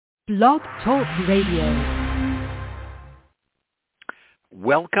Blog Talk Radio.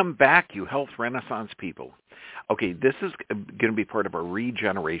 Welcome back, you health renaissance people. Okay, this is going to be part of our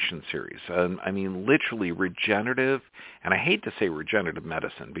Regeneration series. I mean, literally regenerative, and I hate to say regenerative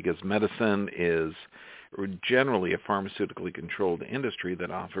medicine because medicine is generally a pharmaceutically controlled industry that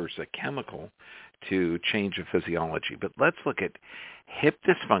offers a chemical to change a physiology. But let's look at hip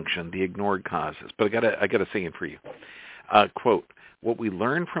dysfunction, the ignored causes. But I got to say it for you. Quote, "What we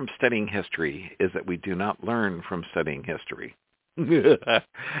learn from studying history is that we do not learn from studying history."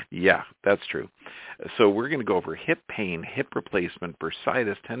 Yeah, that's true. So we're going to go over hip pain, hip replacement,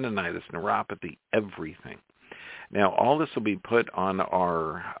 bursitis, tendonitis, neuropathy, everything. Now, all this will be put on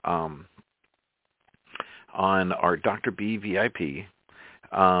our Dr. B VIP,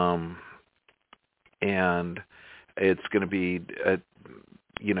 and it's going to be,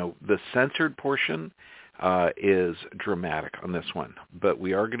 the censored portion is dramatic on this one, but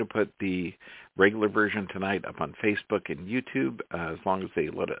we are going to put the regular version tonight up on Facebook and YouTube as long as they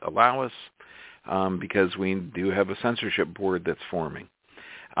allow us, because we do have a censorship board that's forming.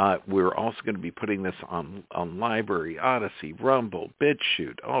 We're also going to be putting this on Library, Odyssey, Rumble,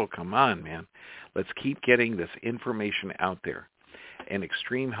 BitChute. Oh, come on, man. Let's keep getting this information out there. And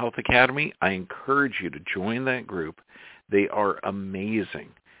Extreme Health Academy, I encourage you to join that group. They are amazing,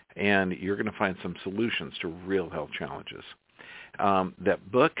 and you're going to find some solutions to real health challenges.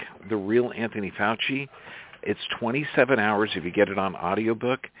 That book, The Real Anthony Fauci, it's 27 hours if you get it on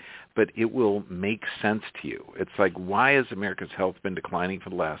audiobook, but it will make sense to you. It's like, why has America's health been declining for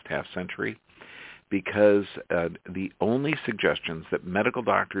the last half century? Because the only suggestions that medical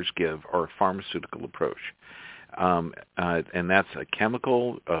doctors give are a pharmaceutical approach. And that's a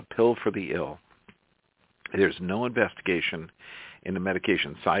chemical pill for the ill. There's no investigation into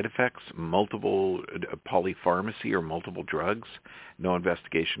medication side effects, multiple polypharmacy or multiple drugs, no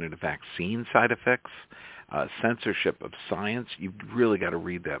investigation into vaccine side effects, censorship of science. You've really got to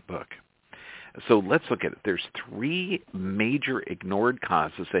read that book. So let's look at it. There's three major ignored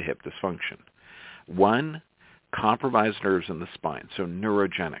causes of hip dysfunction. One, compromised nerves in the spine, so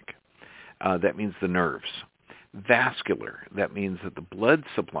neurogenic. That means the nerves. Vascular, that means that the blood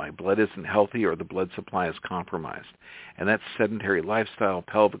isn't healthy or the blood supply is compromised. And that's sedentary lifestyle,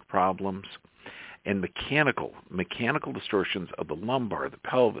 pelvic problems. And mechanical distortions of the lumbar, the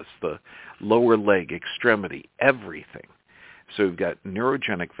pelvis, the lower leg, extremity, everything. So we've got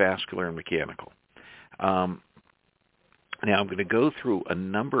neurogenic, vascular, and mechanical. Now I'm going to go through a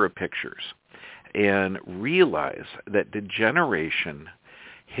number of pictures and realize that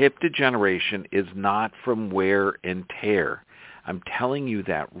hip degeneration is not from wear and tear. I'm telling you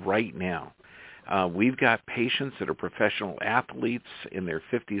that right now. We've got patients that are professional athletes in their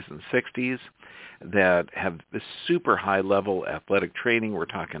 50s and 60s that have this super high-level athletic training. We're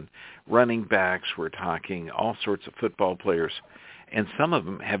talking running backs. We're talking all sorts of football players. And some of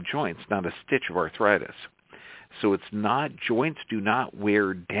them have joints, not a stitch of arthritis. So joints do not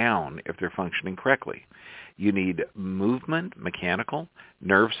wear down if they're functioning correctly. You need movement, mechanical,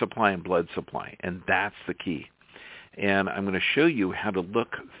 nerve supply, and blood supply, and that's the key. And I'm going to show you how to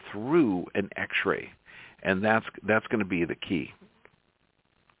look through an X-ray, and that's going to be the key.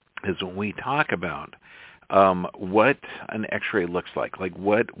 Is when we talk about what an X-ray looks like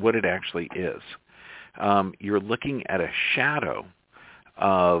what it actually is. You're looking at a shadow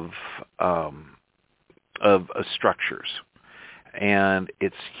of structures, and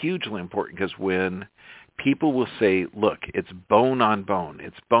it's hugely important because when people will say, look, it's bone on bone.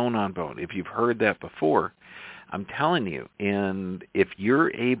 It's bone on bone. If you've heard that before, I'm telling you, and if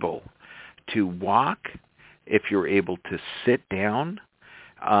you're able to walk, if you're able to sit down,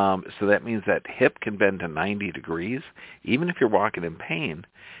 so that means that hip can bend to 90 degrees. Even if you're walking in pain,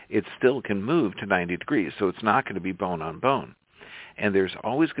 it still can move to 90 degrees. So it's not going to be bone on bone. And there's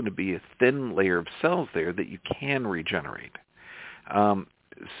always going to be a thin layer of cells there that you can regenerate.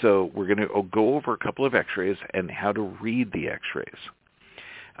 So we're going to go over a couple of X-rays and how to read the X-rays.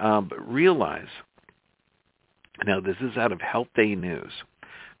 But realize, now this is out of Health Day News,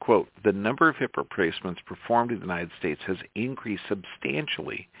 quote, "The number of hip replacements performed in the United States has increased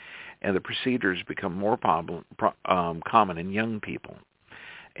substantially, and the procedures become more common in young people.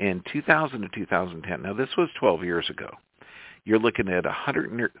 In 2000 to 2010, now this was 12 years ago, you're looking at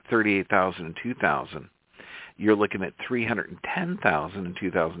 138,000 in 2000. You're looking at 310,000 in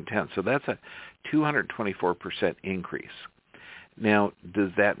 2010. So that's a 224% increase. Now, does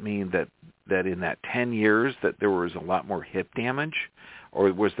that mean that in that 10 years that there was a lot more hip damage,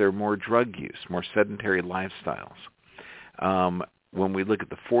 or was there more drug use, more sedentary lifestyles? When we look at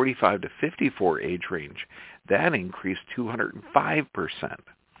the 45 to 54 age range, that increased 205%.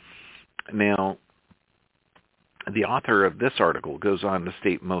 Now, the author of this article goes on to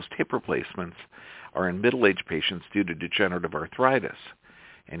state most hip replacements are in middle-aged patients due to degenerative arthritis,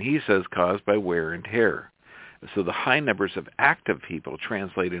 and he says caused by wear and tear. So the high numbers of active people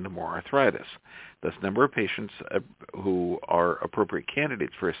translate into more arthritis. Thus, number of patients who are appropriate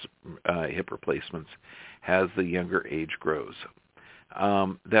candidates for hip replacements as the younger age grows.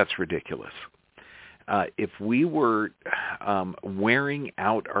 That's ridiculous. If we were wearing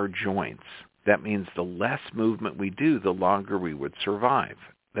out our joints, that means the less movement we do, the longer we would survive.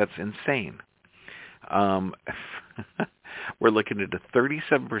 That's insane. We're looking at a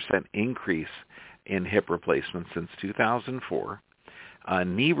 37% increase in hip replacements since 2004.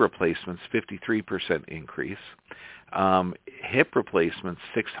 Knee replacements, 53% increase. Hip replacements,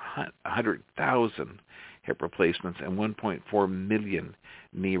 600,000 hip replacements and 1.4 million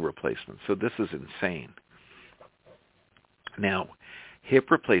knee replacements. So this is insane. Now,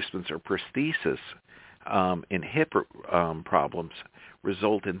 hip replacements or prosthesis in hip problems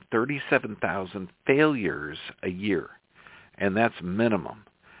result in 37,000 failures a year, and that's minimum.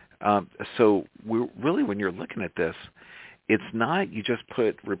 So when you're looking at this, it's not you just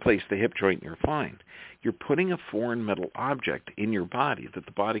replace the hip joint and you're fine. You're putting a foreign metal object in your body that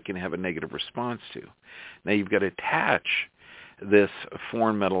the body can have a negative response to. Now you've got to attach this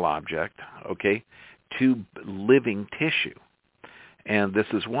foreign metal object, okay, to living tissue. And this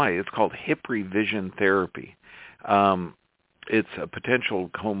is why it's called hip revision therapy. It's a potential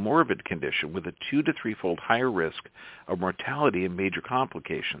comorbid condition with a 2 to 3-fold higher risk of mortality and major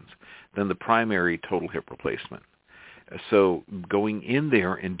complications than the primary total hip replacement. So going in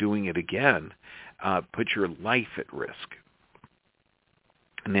there and doing it again puts your life at risk.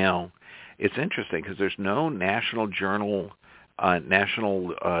 Now, it's interesting because there's no national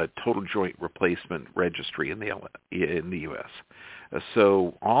total joint replacement registry in the U.S.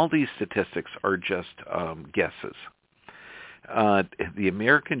 So all these statistics are just guesses. The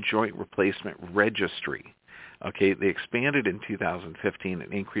American Joint Replacement Registry, okay, they expanded in 2015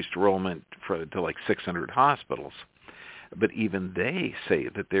 and increased enrollment to like 600 hospitals. But even they say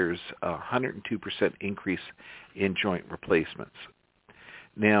that there's a 102% increase in joint replacements.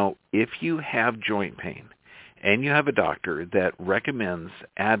 Now, if you have joint pain and you have a doctor that recommends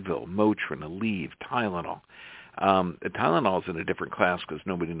Advil, Motrin, Aleve, Tylenol, Tylenol is in a different class because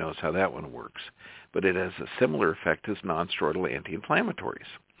nobody knows how that one works, but it has a similar effect as nonsteroidal anti-inflammatories.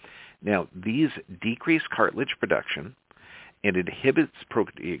 Now, these decrease cartilage production and inhibits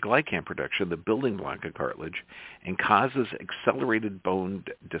proteoglycan production, the building block of cartilage, and causes accelerated bone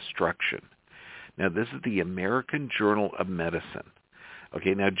destruction. Now, this is the American Journal of Medicine.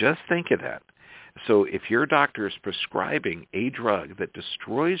 Okay, now just think of that. So if your doctor is prescribing a drug that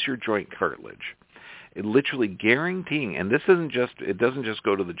destroys your joint cartilage, it literally guaranteeing, and it doesn't just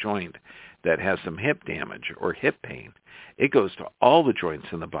go to the joint that has some hip damage or hip pain. It goes to all the joints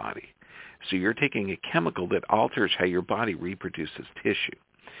in the body. So you're taking a chemical that alters how your body reproduces tissue.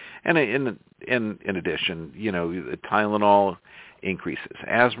 And in addition, the Tylenol increases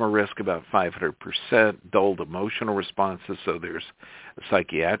asthma risk about 500%, dulled emotional responses, so there's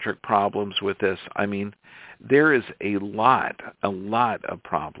psychiatric problems with this. I mean, there is a lot of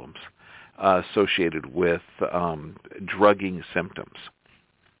problems associated with drugging symptoms.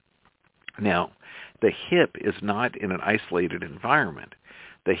 Now, the hip is not in an isolated environment.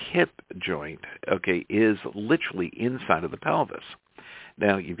 The hip joint, okay, is literally inside of the pelvis.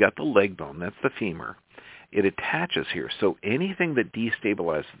 Now, you've got the leg bone, that's the femur. It attaches here, so anything that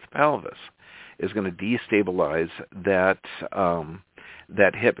destabilizes the pelvis is going to destabilize that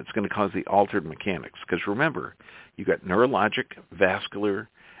hip. It's going to cause the altered mechanics. Because remember, you've got neurologic, vascular,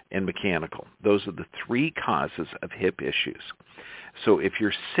 and mechanical. Those are the three causes of hip issues. So if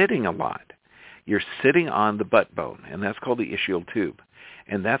you're sitting a lot, you're sitting on the butt bone, and that's called the ischial tube.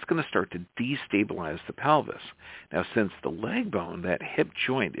 And that's going to start to destabilize the pelvis. Now, since the leg bone, that hip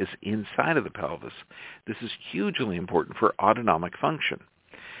joint, is inside of the pelvis, this is hugely important for autonomic function.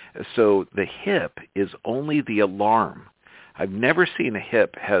 So the hip is only the alarm. I've never seen a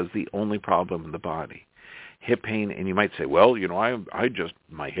hip has the only problem in the body. Hip pain, and you might say, well,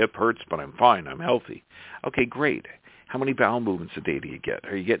 my hip hurts, but I'm fine, I'm healthy. Okay, great. How many bowel movements a day do you get?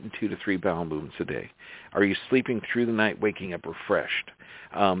 Are you getting 2 to 3 bowel movements a day? Are you sleeping through the night, waking up refreshed?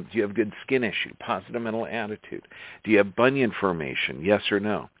 Do you have good skin issue, positive mental attitude? Do you have bunion formation, yes or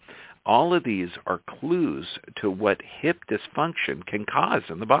no? All of these are clues to what hip dysfunction can cause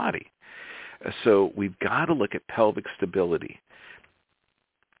in the body. So we've got to look at pelvic stability.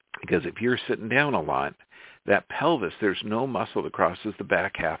 Because if you're sitting down a lot, that pelvis, there's no muscle that crosses the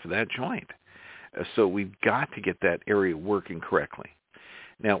back half of that joint. So we've got to get that area working correctly.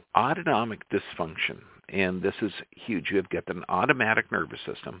 Now, autonomic dysfunction, and this is huge. You have got an automatic nervous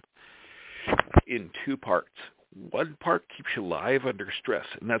system in two parts. One part keeps you alive under stress,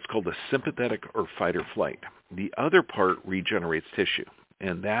 and that's called the sympathetic or fight or flight. The other part regenerates tissue,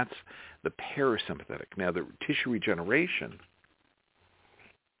 and that's the parasympathetic. Now, the tissue regeneration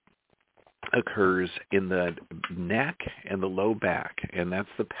occurs in the neck and the low back, and that's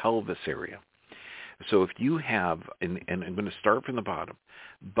the pelvis area. So if you have, and I'm going to start from the bottom,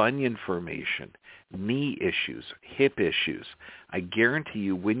 bunion formation, knee issues, hip issues, I guarantee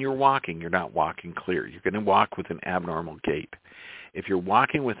you when you're walking, you're not walking clear. You're going to walk with an abnormal gait. If you're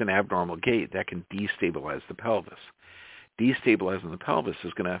walking with an abnormal gait, that can destabilize the pelvis. Destabilizing the pelvis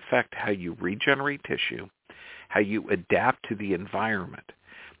is going to affect how you regenerate tissue, how you adapt to the environment.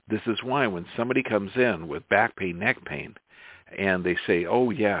 This is why when somebody comes in with back pain, neck pain, and they say, oh,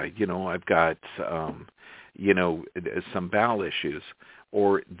 yeah, I've got, some bowel issues,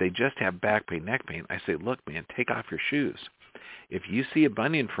 or they just have back pain, neck pain, I say, look, man, take off your shoes. If you see a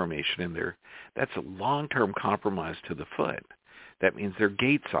bunion formation in there, that's a long-term compromise to the foot. That means their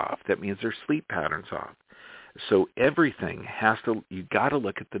gait's off. That means their sleep pattern's off. So everything you got to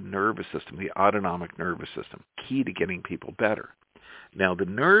look at the nervous system, the autonomic nervous system, key to getting people better. Now, the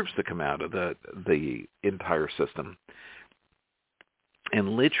nerves that come out of the entire system,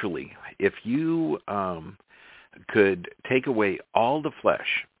 and literally, if you could take away all the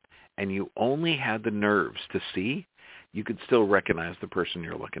flesh and you only had the nerves to see, you could still recognize the person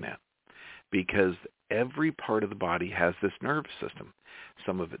you're looking at, because every part of the body has this nervous system.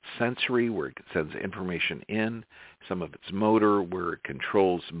 Some of it's sensory, where it sends information in. Some of it's motor, where it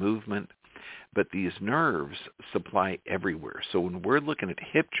controls movement. But these nerves supply everywhere. So when we're looking at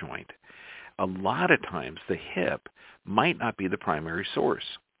hip joint, a lot of times the hip might not be the primary source.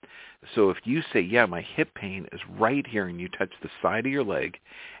 So if you say, yeah, my hip pain is right here, and you touch the side of your leg,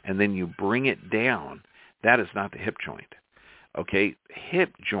 and then you bring it down, that is not the hip joint. Okay?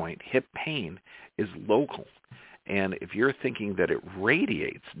 Hip joint, hip pain is local. And if you're thinking that it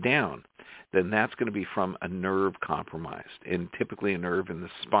radiates down, then that's going to be from a nerve compromised, and typically a nerve in the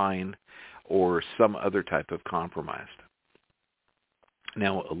spine or some other type of compromised.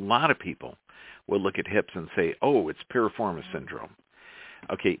 Now, a lot of people will look at hips and say, oh, it's piriformis syndrome.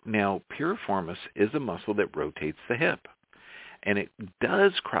 Okay, now piriformis is a muscle that rotates the hip. And it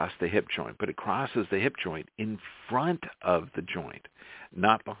does cross the hip joint, but it crosses the hip joint in front of the joint,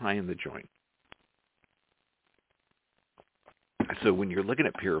 not behind the joint. So when you're looking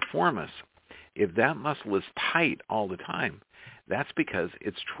at piriformis, if that muscle is tight all the time, that's because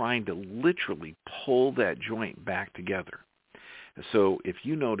it's trying to literally pull that joint back together. So if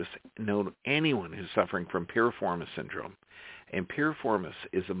you know anyone who's suffering from piriformis syndrome, and piriformis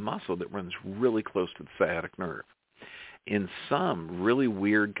is a muscle that runs really close to the sciatic nerve. In some really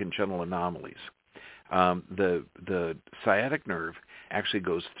weird congenital anomalies, the sciatic nerve actually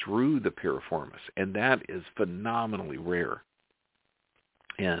goes through the piriformis, and that is phenomenally rare.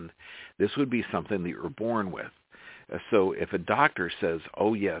 And this would be something that you're born with. So if a doctor says,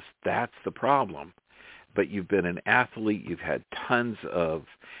 oh, yes, that's the problem, but you've been an athlete, you've had tons of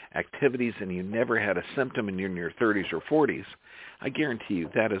activities, and you never had a symptom and you're in your 30s or 40s, I guarantee you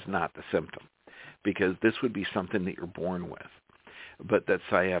that is not the symptom, because this would be something that you're born with. But that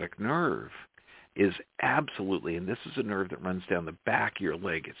sciatic nerve is absolutely, and this is a nerve that runs down the back of your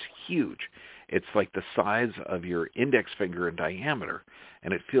leg. It's huge. It's like the size of your index finger in diameter,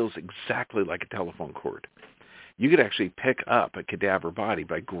 and it feels exactly like a telephone cord. You could actually pick up a cadaver body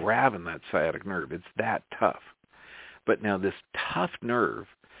by grabbing that sciatic nerve. It's that tough. But now this tough nerve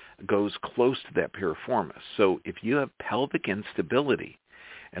goes close to that piriformis. So if you have pelvic instability,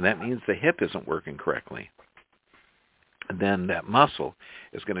 and that means the hip isn't working correctly, then that muscle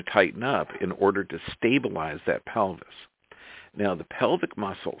is going to tighten up in order to stabilize that pelvis. Now the pelvic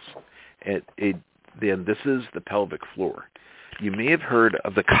muscles, then this is the pelvic floor. You may have heard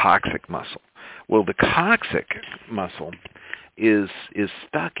of the coccyx muscle. Well, the coccyx muscle is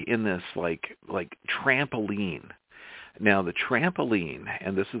stuck in this like trampoline. Now the trampoline,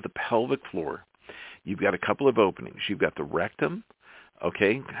 and this is the pelvic floor, you've got a couple of openings. You've got the rectum,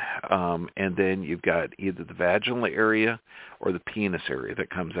 okay, and then you've got either the vaginal area or the penis area that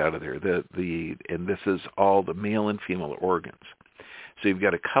comes out of there. And this is all the male and female organs. So you've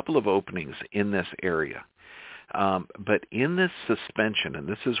got a couple of openings in this area. But in this suspension, and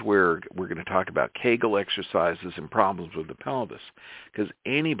this is where we're going to talk about Kegel exercises and problems with the pelvis, because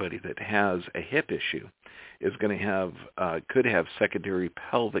anybody that has a hip issue is going to have, could have secondary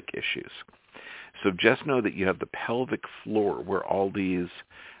pelvic issues. So just know that you have the pelvic floor where all these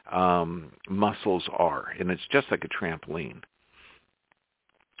muscles are, and it's just like a trampoline.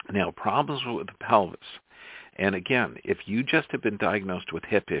 Now, problems with the pelvis. And again, if you just have been diagnosed with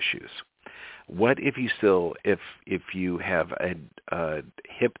hip issues, what if you have a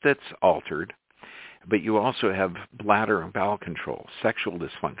hip that's altered, but you also have bladder and bowel control, sexual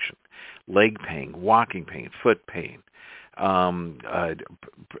dysfunction, leg pain, walking pain, foot pain,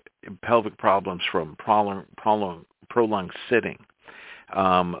 pelvic problems from prolonged sitting,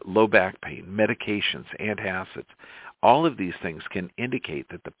 low back pain, medications, antacids. All of these things can indicate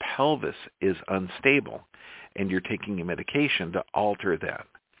that the pelvis is unstable, and you're taking a medication to alter that.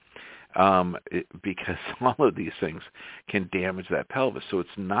 Because all of these things can damage that pelvis. So it's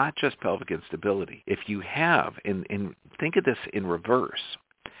not just pelvic instability. If you have, and think of this in reverse.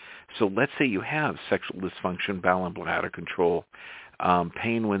 So let's say you have sexual dysfunction, bowel and bladder control,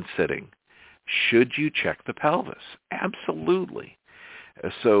 pain when sitting. Should you check the pelvis? Absolutely.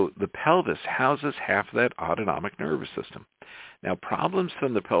 So the pelvis houses half of that autonomic nervous system. Now, problems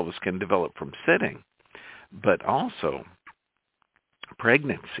from the pelvis can develop from sitting, but also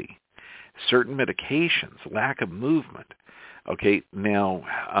pregnancy, certain medications, lack of movement. Okay, now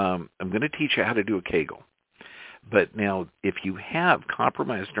I'm going to teach you how to do a Kegel. But now if you have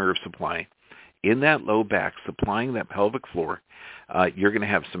compromised nerve supply in that low back supplying that pelvic floor, you're going to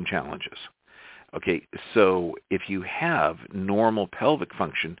have some challenges. Okay, so if you have normal pelvic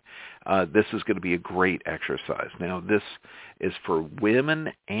function, this is going to be a great exercise. Now, this is for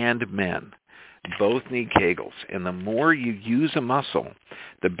women and men. Both need Kegels, and the more you use a muscle,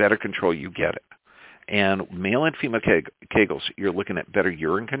 the better control you get it. And male and female Kegels, you're looking at better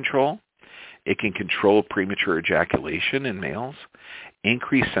urine control. It can control premature ejaculation in males,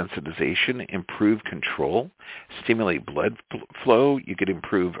 increase sensitization, improve control, stimulate blood flow. You could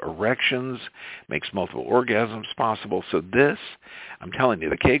improve erections, makes multiple orgasms possible. So this, I'm telling you,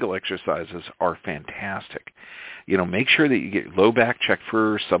 the Kegel exercises are fantastic. You know, make sure that you get low back checked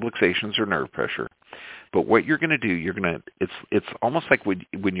for subluxations or nerve pressure. But what you're going to do, it's almost like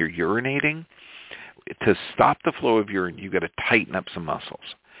when you're urinating, to stop the flow of urine, you've got to tighten up some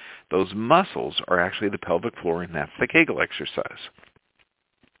muscles. Those muscles are actually the pelvic floor, and that's the Kegel exercise.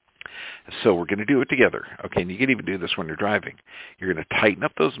 So we're going to do it together. Okay, and you can even do this when you're driving. You're going to tighten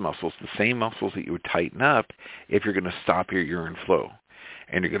up those muscles, the same muscles that you would tighten up if you're going to stop your urine flow.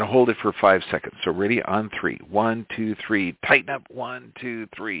 And you're going to hold it for 5 seconds. So ready, on 3. 1, 2, 3. Tighten up. 1, 2,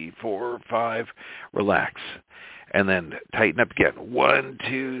 3, 4, 5. Relax. And then tighten up again. 1,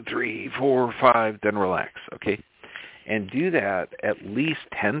 2, 3, 4, 5. Then relax. Okay? And do that at least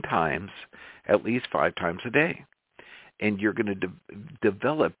 10 times, at least 5 times a day. And you're going to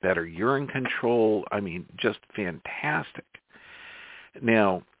develop better urine control. I mean, just fantastic.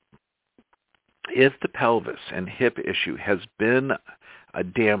 Now, if the pelvis and hip issue has been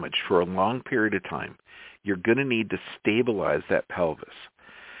damaged for a long period of time, you're going to need to stabilize that pelvis.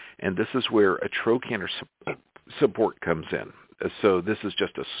 And this is where a trochanter support comes in. So this is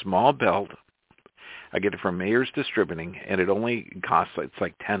just a small belt. I get it from Mayer's Distributing, and it only costs, it's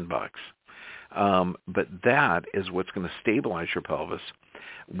like $10. But that is what's going to stabilize your pelvis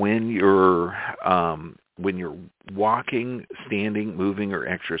when you're walking, standing, moving, or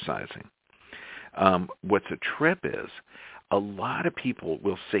exercising. What's a trip is, a lot of people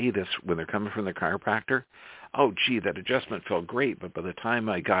will say this when they're coming from their chiropractor. Oh, gee, that adjustment felt great, but by the time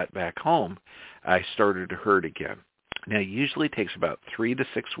I got back home, I started to hurt again. Now, it usually takes about 3 to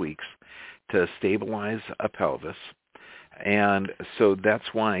 6 weeks to stabilize a pelvis. And so that's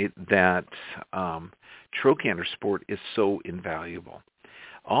why that trochanter support is so invaluable.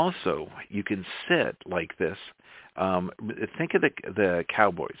 Also, you can sit like this. Think of the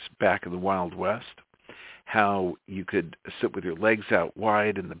cowboys back in the Wild West, how you could sit with your legs out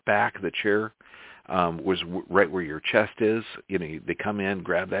wide and the back of the chair was right where your chest is. You know, they come in,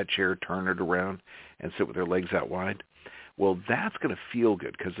 grab that chair, turn it around, and sit with their legs out wide. Well, that's going to feel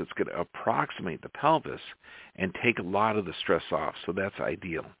good because it's going to approximate the pelvis and take a lot of the stress off. So that's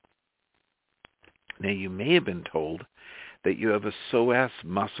ideal. Now, you may have been told that you have a psoas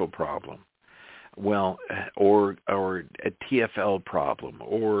muscle problem, well, or a TFL problem,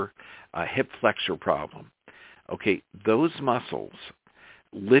 or a hip flexor problem. Okay, those muscles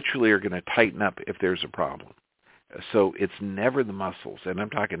literally are going to tighten up if there's a problem. So it's never the muscles, and I'm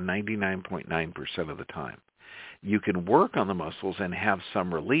talking 99.9% of the time. You can work on the muscles and have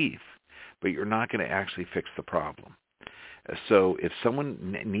some relief, but you're not going to actually fix the problem. So if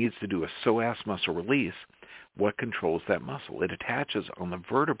someone needs to do a psoas muscle release, what controls that muscle? It attaches on the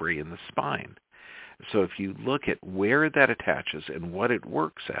vertebrae in the spine. So if you look at where that attaches and what it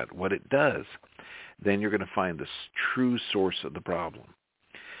works at, what it does, then you're going to find the true source of the problem.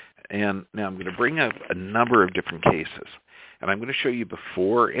 And now I'm going to bring up a number of different cases. And I'm going to show you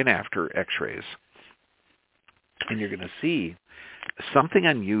before and after x-rays. And you're going to see something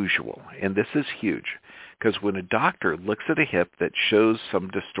unusual, and this is huge, because when a doctor looks at a hip that shows some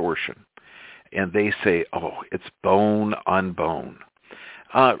distortion, and they say, oh, it's bone on bone.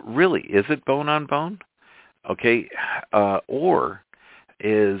 Really, is it bone on bone? Okay, or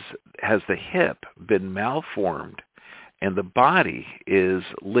has the hip been malformed, and the body is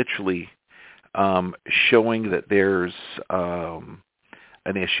literally showing that there's an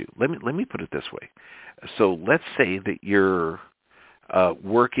issue? Let me put it this way. So let's say that you're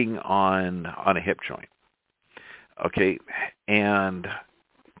working on a hip joint, okay, and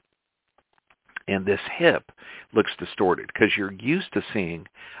this hip looks distorted because you're used to seeing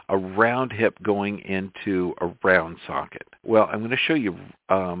a round hip going into a round socket. Well, I'm going to show you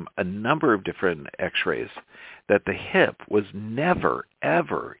a number of different x-rays that the hip was never,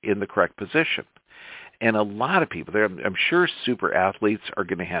 ever in the correct position. And a lot of people, I'm sure super athletes are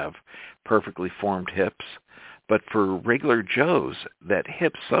going to have perfectly formed hips, but for regular Joes, that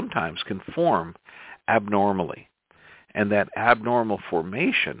hip sometimes can form abnormally. And that abnormal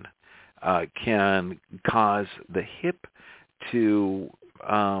formation can cause the hip to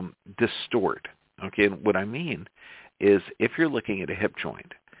distort. Okay, and what I mean is if you're looking at a hip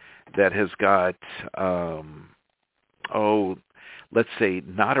joint that has got, let's say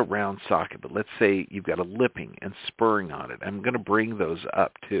not a round socket, but let's say you've got a lipping and spurring on it. I'm going to bring those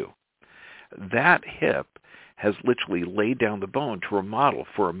up too. That hip has literally laid down the bone to remodel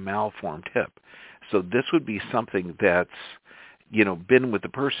for a malformed hip. So this would be something that's, been with the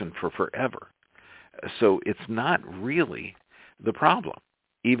person for forever. So it's not really the problem,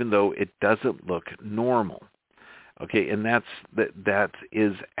 even though it doesn't look normal. Okay, and that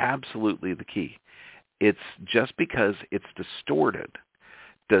is absolutely the key. It's just because it's distorted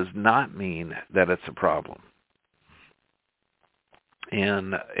does not mean that it's a problem.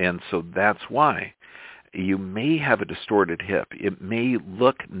 And so that's why you may have a distorted hip. It may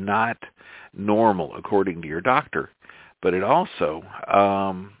look not normal according to your doctor, but it also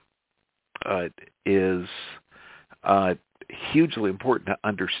is hugely important to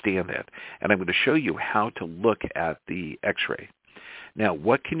understand that. And I'm going to show you how to look at the x-ray. Now,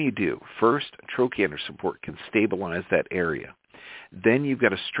 what can you do? First, trochanter support can stabilize that area. Then you've got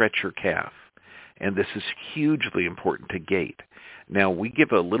to stretch your calf. And this is hugely important to gait. Now, we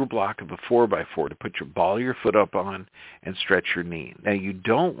give a little block of a 4x4 to put your ball of your foot up on and stretch your knee. Now, you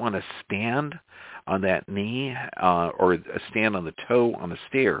don't want to stand on that knee or stand on the toe on the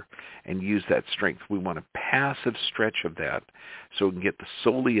stair and use that strength. We want a passive stretch of that so we can get the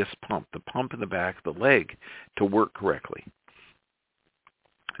soleus pump, the pump in the back of the leg, to work correctly.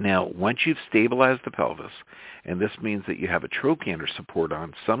 Now, once you've stabilized the pelvis, and this means that you have a trochanter support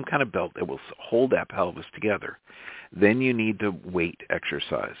on, some kind of belt that will hold that pelvis together, then you need to weight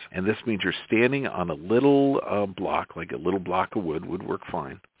exercise. And this means you're standing on a little block, like a little block of wood would work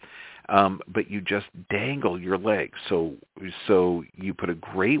fine, but you just dangle your leg. So you put a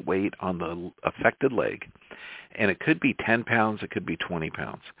great weight on the affected leg, and it could be 10 pounds, it could be 20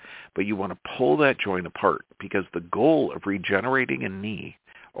 pounds, but you want to pull that joint apart, because the goal of regenerating a knee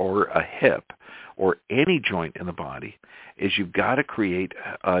or a hip or any joint in the body is you've got to create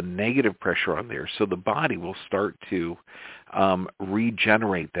a negative pressure on there so the body will start to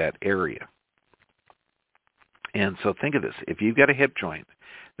regenerate that area. And so think of this. If you've got a hip joint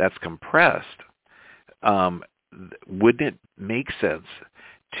that's compressed, wouldn't it make sense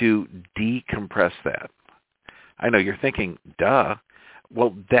to decompress that? I know you're thinking, duh.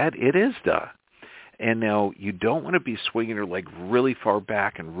 Well, it is duh. And now you don't want to be swinging your leg really far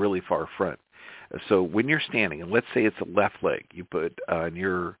back and really far front. So when you're standing, and let's say it's a left leg, you put on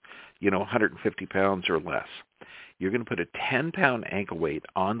your 150 pounds or less, you're going to put a 10-pound ankle weight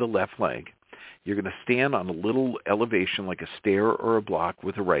on the left leg. You're going to stand on a little elevation like a stair or a block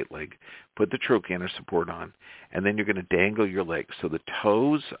with the right leg, put the trochanter support on, and then you're going to dangle your legs. So the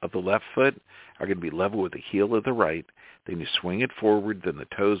toes of the left foot are going to be level with the heel of the right. Then you swing it forward, then the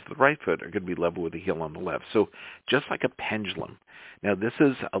toes of the right foot are going to be level with the heel on the left. So just like a pendulum. Now this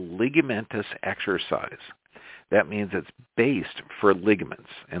is a ligamentous exercise. That means it's based for ligaments,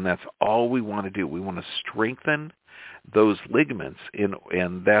 and that's all we want to do. We want to strengthen those ligaments,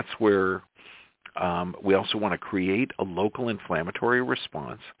 and that's where we also want to create a local inflammatory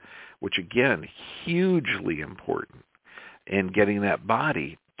response, which again, hugely important in getting that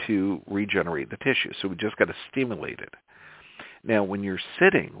body to regenerate the tissue. So we just got to stimulate it. Now, when you're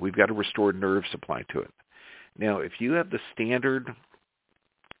sitting, we've got to restore nerve supply to it. Now, if you have the standard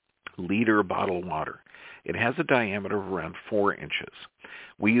liter of bottled water. It has a diameter of around 4 inches.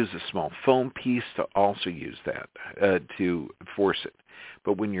 We use a small foam piece to also use that, to force it.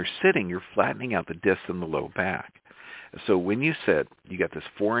 But when you're sitting, you're flattening out the disc in the low back. So when you sit, you got this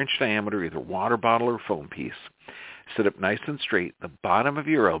 4-inch diameter, either water bottle or foam piece. Sit up nice and straight. The bottom of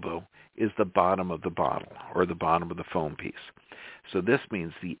your elbow is the bottom of the bottle or the bottom of the foam piece. So this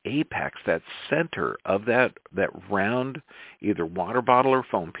means the apex, that center of that round, either water bottle or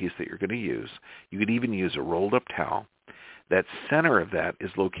foam piece that you're going to use, you could even use a rolled up towel. That center of that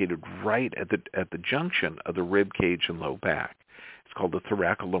is located right at the junction of the rib cage and low back. It's called the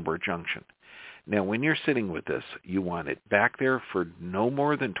thoracolumbar junction. Now, when you're sitting with this, you want it back there for no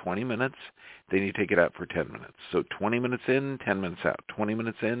more than 20 minutes. Then you take it out for 10 minutes. So 20 minutes in, 10 minutes out. 20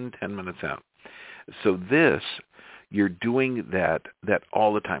 minutes in, 10 minutes out. So this, you're doing that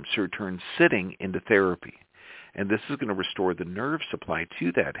all the time. So it turns sitting into therapy. And this is going to restore the nerve supply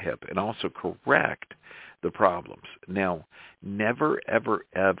to that hip and also correct the problems. Now, never, ever,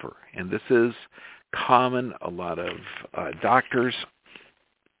 ever, and this is common, a lot of doctors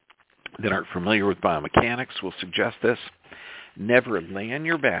that aren't familiar with biomechanics will suggest this, never lay on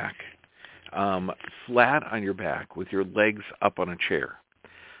your back, flat on your back with your legs up on a chair.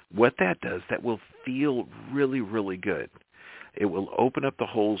 What that does, that will feel really, really good. It will open up the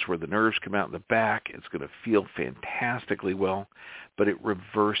holes where the nerves come out in the back. It's going to feel fantastically well, but it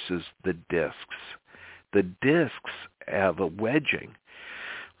reverses the discs. The discs have a wedging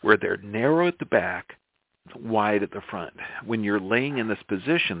where they're narrow at the back, wide at the front. When you're laying in this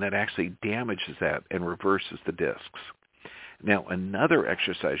position, that actually damages that and reverses the discs. Now, another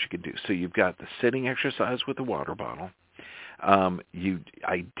exercise you can do. So you've got the sitting exercise with the water bottle.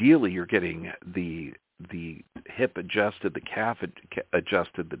 Ideally, you're getting the hip adjusted, the calf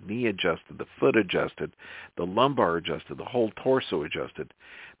adjusted, the knee adjusted, the foot adjusted, the lumbar adjusted, the whole torso adjusted.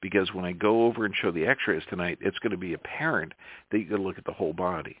 Because when I go over and show the x-rays tonight, it's going to be apparent that you got to look at the whole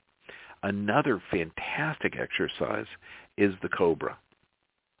body. Another fantastic exercise is the cobra.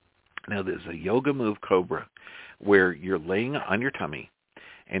 Now, there's a yoga move cobra where you're laying on your tummy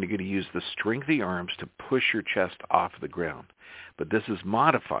and you're going to use the strength of the arms to push your chest off the ground. But this is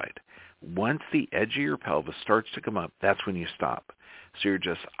modified. Once the edge of your pelvis starts to come up, that's when you stop. So you're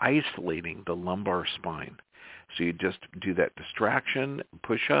just isolating the lumbar spine. So you just do that distraction,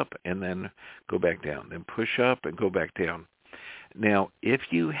 push up, and then go back down. Then push up and go back down. Now, if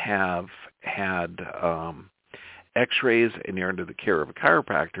you have had x-rays and you're under the care of a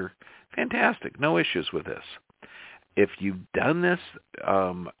chiropractor, fantastic, no issues with this. If you've done this,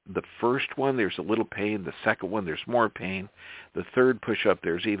 the first one, there's a little pain. The second one, there's more pain. The third push-up,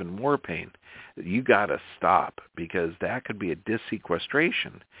 there's even more pain. You got to stop because that could be a disc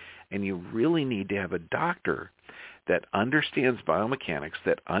sequestration, and you really need to have a doctor that understands biomechanics,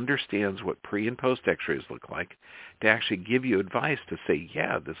 that understands what pre- and post-x-rays look like, to actually give you advice to say,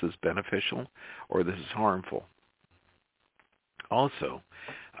 yeah, this is beneficial or this is harmful. Also,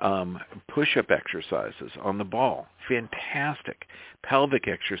 push-up exercises on the ball, fantastic. Pelvic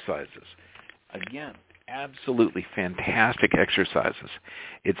exercises, again, absolutely fantastic exercises.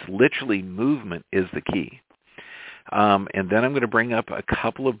 It's literally movement is the key. And then I'm going to bring up a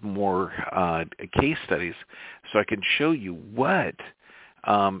couple of more case studies so I can show you what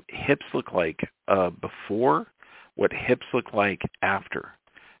hips look like before, what hips look like after.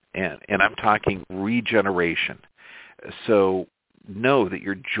 And I'm talking regeneration. So know that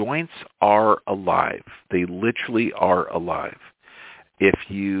your joints are alive. They literally are alive. If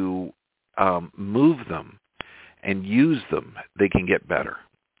you move them and use them, they can get better.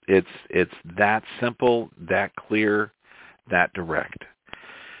 It's that simple, that clear, that direct.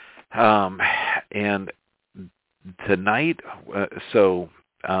 And tonight,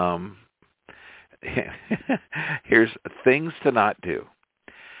 here's things to not do.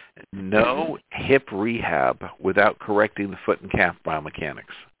 No hip rehab without correcting the foot and calf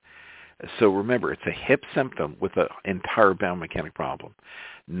biomechanics. So remember, it's a hip symptom with an entire biomechanic problem.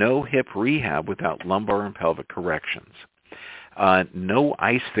 No hip rehab without lumbar and pelvic corrections. No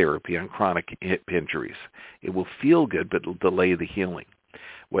ice therapy on chronic hip injuries. It will feel good, but it'll delay the healing.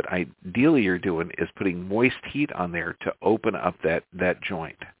 What ideally you're doing is putting moist heat on there to open up that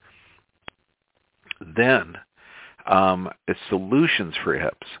joint. Then, solutions for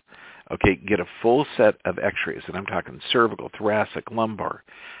hips. Okay, get a full set of x-rays, and I'm talking cervical, thoracic, lumbar.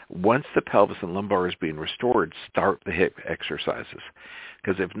 Once the pelvis and lumbar is being restored, start the hip exercises.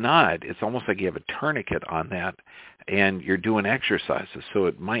 Because if not, it's almost like you have a tourniquet on that, and you're doing exercises, so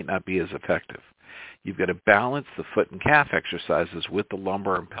it might not be as effective. You've got to balance the foot and calf exercises with the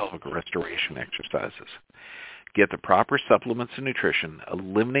lumbar and pelvic restoration exercises. Get the proper supplements and nutrition,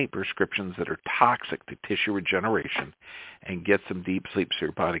 eliminate prescriptions that are toxic to tissue regeneration, and get some deep sleep so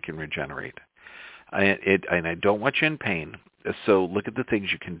your body can regenerate. And I don't want you in pain, so look at the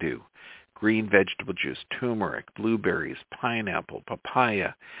things you can do. Green vegetable juice, turmeric, blueberries, pineapple,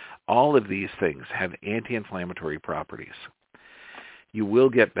 papaya, all of these things have anti-inflammatory properties. You will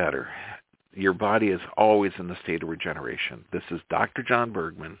get better. Your body is always in the state of regeneration. This is Dr. John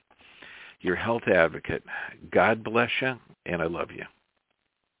Bergman, your health advocate. God bless you, and I love you.